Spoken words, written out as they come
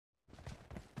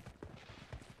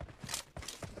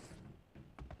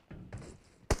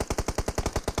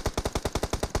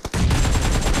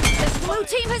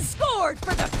blue team has scored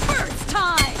for the first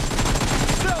time!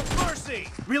 No mercy!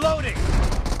 Reloading!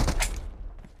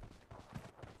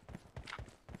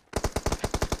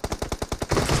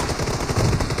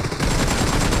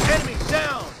 Enemy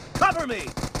down! Cover me!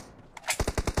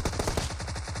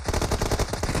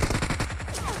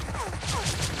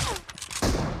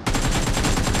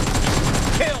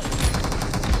 Kill!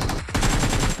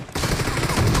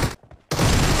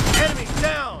 Enemy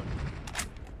down!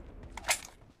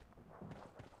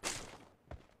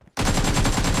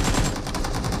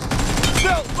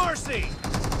 No mercy!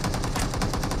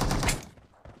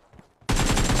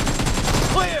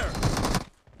 Clear!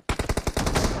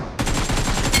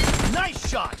 Nice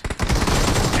shot!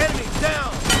 Enemy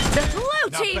down! Blue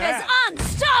team is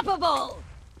unstoppable!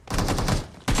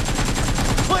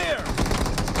 Clear!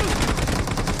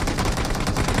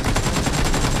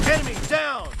 Enemy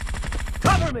down!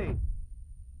 Cover me!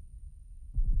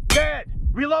 Dead!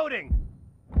 Reloading!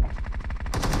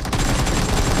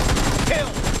 Kill!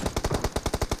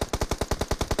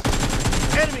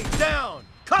 Enemy down!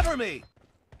 Cover me!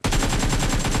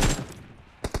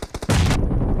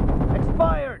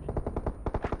 Expired!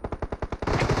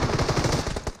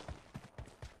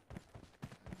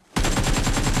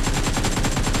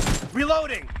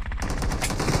 Reloading!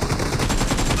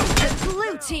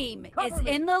 Blue team is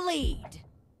in the lead.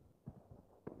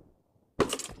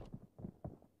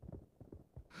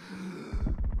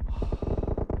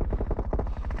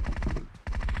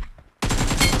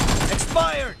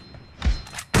 Expired!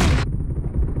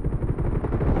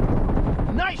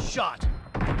 Nice shot!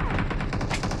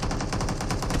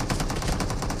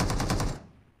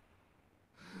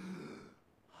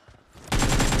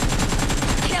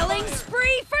 Killing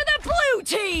spree for the blue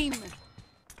team!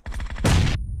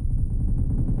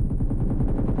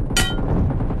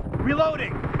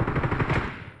 Reloading!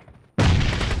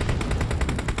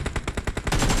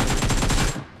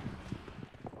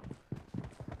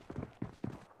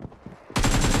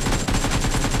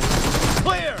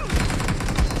 Clear!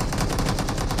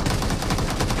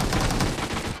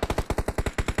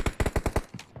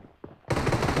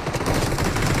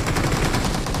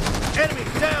 Enemy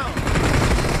down!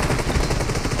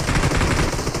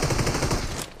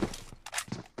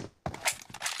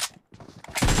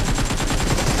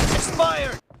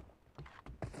 Expired!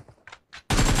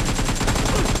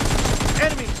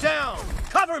 Enemy down!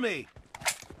 Cover me!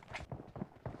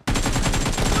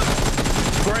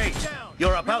 Great!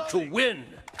 You're about to win!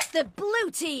 The blue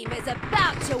team is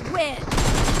about to win!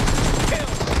 Kill!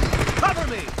 Cover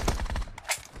me!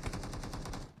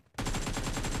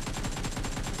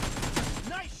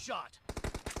 Nice shot!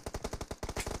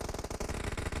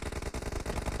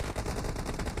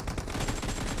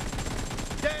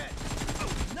 Dead!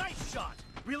 Nice shot!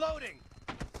 Reloading!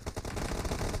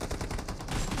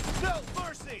 No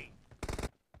mercy!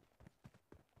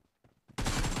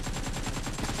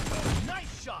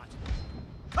 Nice shot!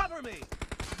 Cover me!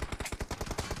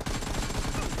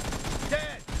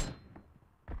 Dead!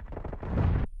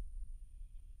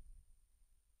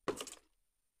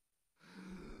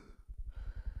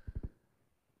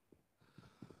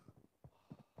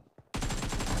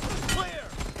 Clear!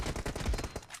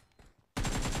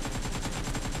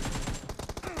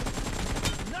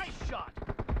 Nice shot!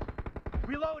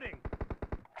 Reloading!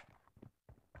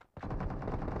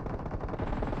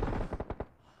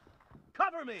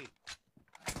 Cover me!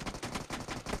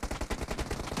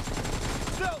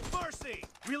 No mercy!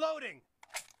 Reloading!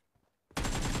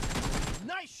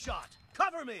 Nice shot!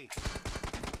 Cover me!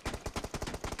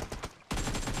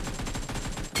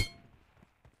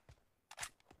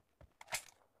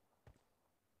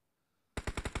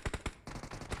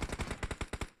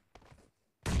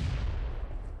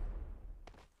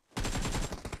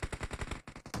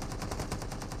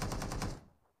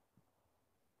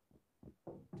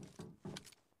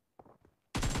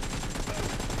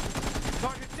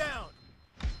 Target down!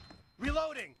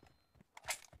 Reloading!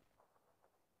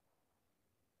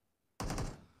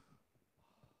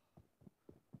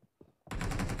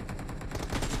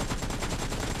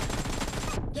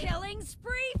 Killing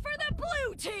spree for the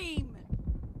blue team!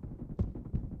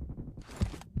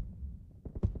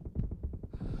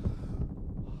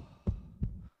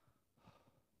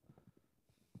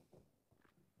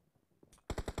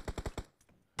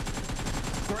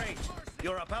 Great!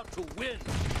 You're about to win!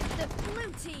 The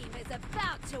blue team is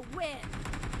about to win!